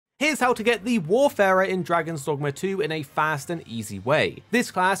Here's how to get the Warfarer in Dragons Dogma 2 in a fast and easy way. This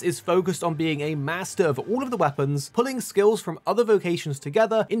class is focused on being a master of all of the weapons, pulling skills from other vocations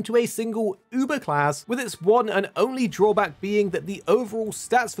together into a single uber class, with its one and only drawback being that the overall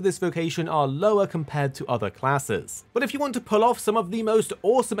stats for this vocation are lower compared to other classes. But if you want to pull off some of the most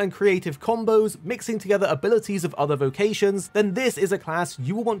awesome and creative combos, mixing together abilities of other vocations, then this is a class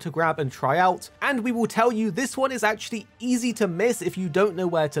you will want to grab and try out, and we will tell you this one is actually easy to miss if you don't know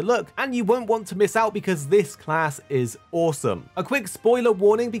where to look, and you won't want to miss out because this class is awesome. A quick spoiler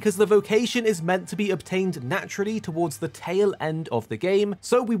warning, because the vocation is meant to be obtained naturally towards the tail end of the game,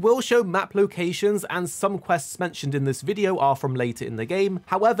 so we will show map locations and some quests mentioned in this video are from later in the game.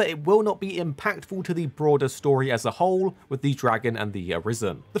 However, it will not be impactful to the broader story as a whole with the dragon and the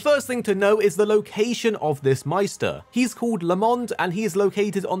Arisen. The first thing to know is the location of this Meister. He's called Lamond and he is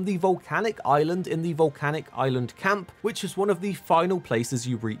located on the volcanic island in the volcanic island camp, which is one of the final places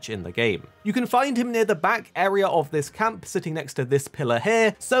you reach in the game. You can find him near the back area of this camp, sitting next to this pillar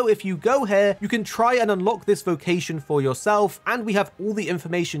here, so if you go here, you can try and unlock this vocation for yourself, and we have all the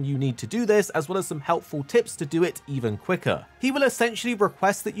information you need to do this, as well as some helpful tips to do it even quicker. He will essentially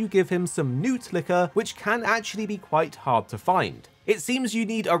request that you give him some newt liquor, which can actually be quite hard to find. It seems you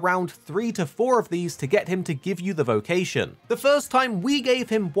need around 3 to 4 of these to get him to give you the vocation. The first time we gave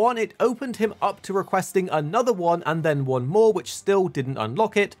him one, it opened him up to requesting another one and then one more, which still didn't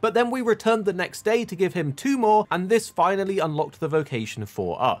unlock it, but then we returned the next day to give him 2 more, and this finally unlocked the vocation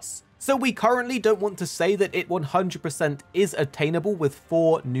for us. So we currently don't want to say that it 100% is attainable with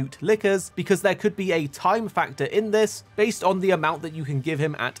 4 newt liquors, because there could be a time factor in this based on the amount that you can give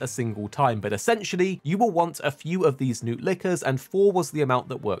him at a single time, but essentially you will want a few of these newt liquors, and 4 was the amount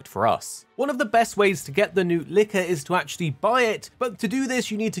that worked for us. One of the best ways to get the newt liquor is to actually buy it, but to do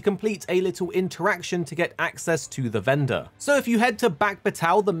this you need to complete a little interaction to get access to the vendor. So if you head to Back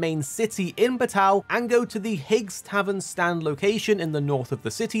Batal, the main city in Batal, and go to the Higgs Tavern stand location in the north of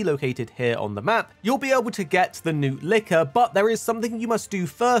the city, located here on the map, you'll be able to get the newt liquor, but there is something you must do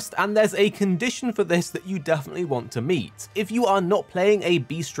first, and there's a condition for this that you definitely want to meet. If you are not playing a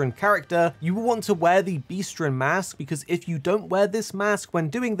Beastren character, you will want to wear the Beastren mask, because if you don't wear this mask when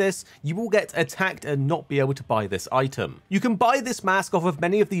doing this, you will get attacked and not be able to buy this item. You can buy this mask off of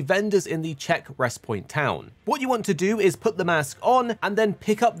many of the vendors in the Czech rest point town. What you want to do is put the mask on and then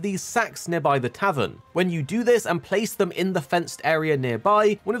pick up these sacks nearby the tavern. When you do this and place them in the fenced area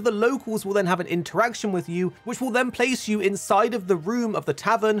nearby, one of the locals will then have an interaction with you, which will then place you inside of the room of the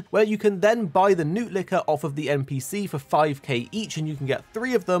tavern, where you can then buy the newt liquor off of the NPC for 5k each, and you can get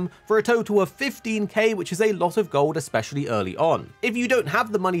 3 of them for a total of 15k, which is a lot of gold, especially early on. If you don't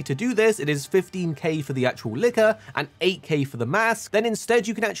have the money to do this, it is 15k for the actual liquor and 8k for the mask, then instead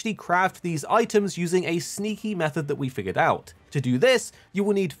you can actually craft these items using a sneaky method that we figured out. To do this, you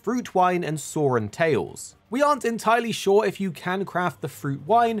will need fruit wine and Soren tails. We aren't entirely sure if you can craft the fruit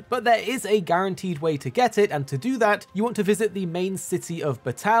wine, but there is a guaranteed way to get it, and to do that, you want to visit the main city of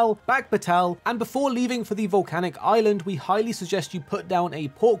Batal, Back Batal, and before leaving for the volcanic island, we highly suggest you put down a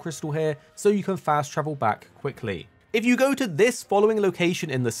port crystal here so you can fast travel back quickly. If you go to this following location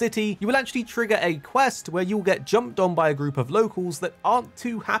in the city, you will actually trigger a quest where you'll get jumped on by a group of locals that aren't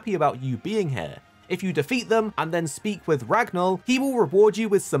too happy about you being here. If you defeat them and then speak with Ragnall, he will reward you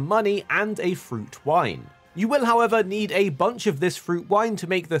with some money and a fruit wine. You will, however, need a bunch of this fruit wine to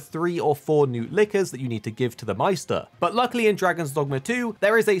make the 3 or 4 newt liquors that you need to give to the Meister. But luckily in Dragons Dogma 2,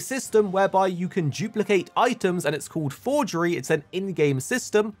 there is a system whereby you can duplicate items, and it's called forgery. It's an in-game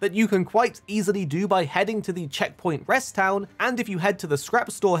system that you can quite easily do by heading to the checkpoint rest town, and if you head to the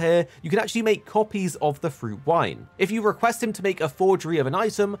scrap store here, you can actually make copies of the fruit wine. If you request him to make a forgery of an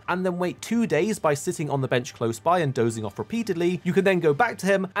item and then wait 2 days by sitting on the bench close by and dozing off repeatedly, you can then go back to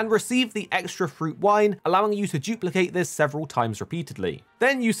him and receive the extra fruit wine, allowing you to duplicate this several times repeatedly.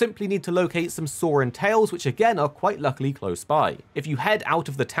 Then you simply need to locate some Soren tails, which again are quite luckily close by. If you head out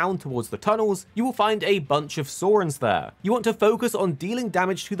of the town towards the tunnels, you will find a bunch of Sorens there. You want to focus on dealing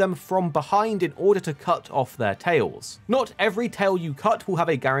damage to them from behind in order to cut off their tails. Not every tail you cut will have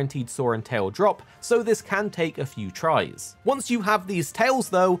a guaranteed Soren tail drop, so this can take a few tries. Once you have these tails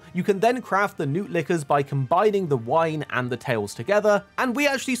though, you can then craft the newt liquors by combining the wine and the tails together, and we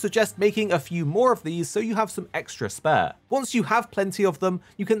actually suggest making a few more of these so you you have some extra spare. Once you have plenty of them,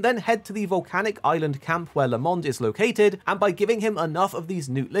 you can then head to the volcanic island camp where Lamond is located, and by giving him enough of these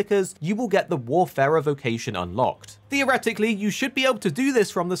newt liquors, you will get the Warfarer vocation unlocked. Theoretically, you should be able to do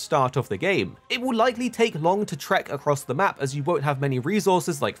this from the start of the game. It will likely take long to trek across the map as you won't have many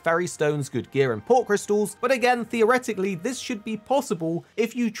resources like ferry stones, good gear, and port crystals, but again, theoretically, this should be possible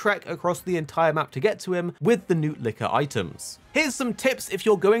if you trek across the entire map to get to him with the newt liquor items. Here's some tips if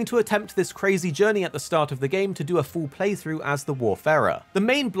you're going to attempt this crazy journey at the start of the game to do a full playthrough as the Warfarer. The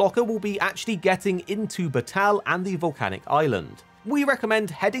main blocker will be actually getting into Batal and the volcanic island. We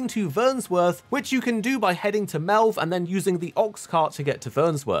recommend heading to Vernsworth, which you can do by heading to Melve and then using the ox cart to get to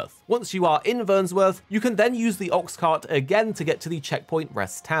Vernsworth. Once you are in Vernsworth, you can then use the ox cart again to get to the checkpoint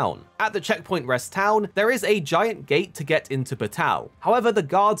rest town. At the checkpoint rest town, there is a giant gate to get into Batal. However, the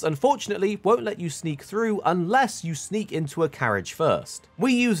guards unfortunately won't let you sneak through unless you sneak into a carriage first.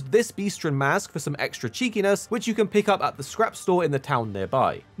 We used this Beastron mask for some extra cheekiness, which you can pick up at the scrap store in the town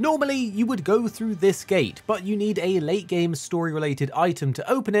nearby. Normally, you would go through this gate, but you need a late game story related item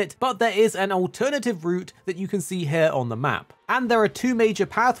to open it, but there is an alternative route that you can see here on the map. And there are two major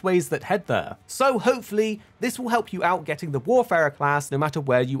pathways that head there. So hopefully, this will help you out getting the Warfarer class no matter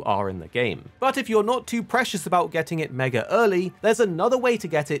where you are in the game. But if you're not too precious about getting it mega early, there's another way to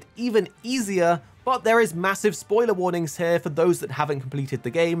get it even easier, but there is massive spoiler warnings here for those that haven't completed the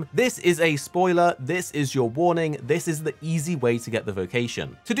game. This is a spoiler, this is your warning, this is the easy way to get the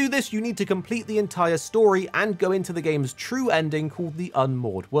vocation. To do this, you need to complete the entire story and go into the game's true ending called the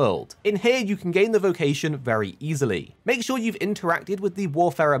Unmoored World. In here, you can gain the vocation very easily. Make sure you've interacted with the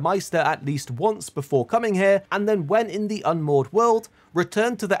Warfarer Meister at least once before coming here, and then when in the Unmoored World,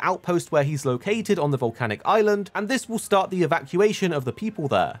 return to the outpost where he's located on the volcanic island, and this will start the evacuation of the people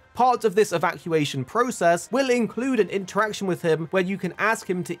there. Part of this evacuation process will include an interaction with him where you can ask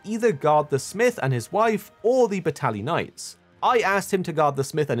him to either guard the Smith and his wife or the Battalion Knights. I asked him to guard the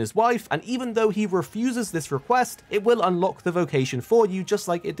Smith and his wife, and even though he refuses this request, it will unlock the vocation for you just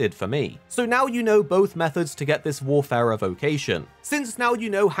like it did for me. So now you know both methods to get this Warfarer vocation. Since now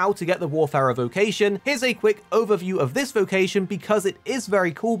you know how to get the Warfarer vocation, here's a quick overview of this vocation because it is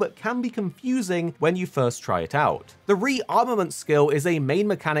very cool but can be confusing when you first try it out. The rearmament skill is a main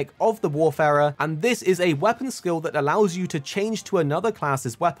mechanic of the Warfarer, and this is a weapon skill that allows you to change to another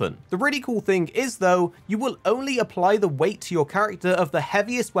class's weapon. The really cool thing is though, you will only apply the weight to your character of the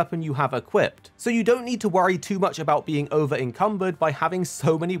heaviest weapon you have equipped, so you don't need to worry too much about being over encumbered by having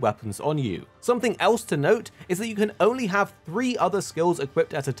so many weapons on you. Something else to note is that you can only have 3 other skills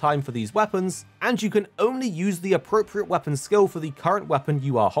equipped at a time for these weapons, and you can only use the appropriate weapon skill for the current weapon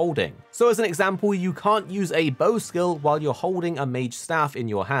you are holding. So as an example, you can't use a bow skill while you're holding a mage staff in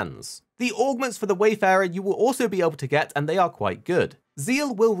your hands. The augments for the Wayfarer you will also be able to get, and they are quite good.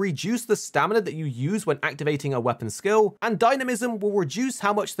 Zeal will reduce the stamina that you use when activating a weapon skill, and Dynamism will reduce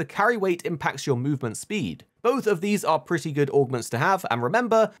how much the carry weight impacts your movement speed. Both of these are pretty good augments to have, and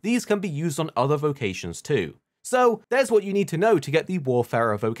remember, these can be used on other vocations too. So there's what you need to know to get the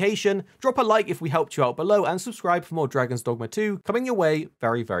Warfarer vocation. Drop a like if we helped you out below, and subscribe for more Dragons Dogma 2 coming your way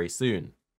very, very soon.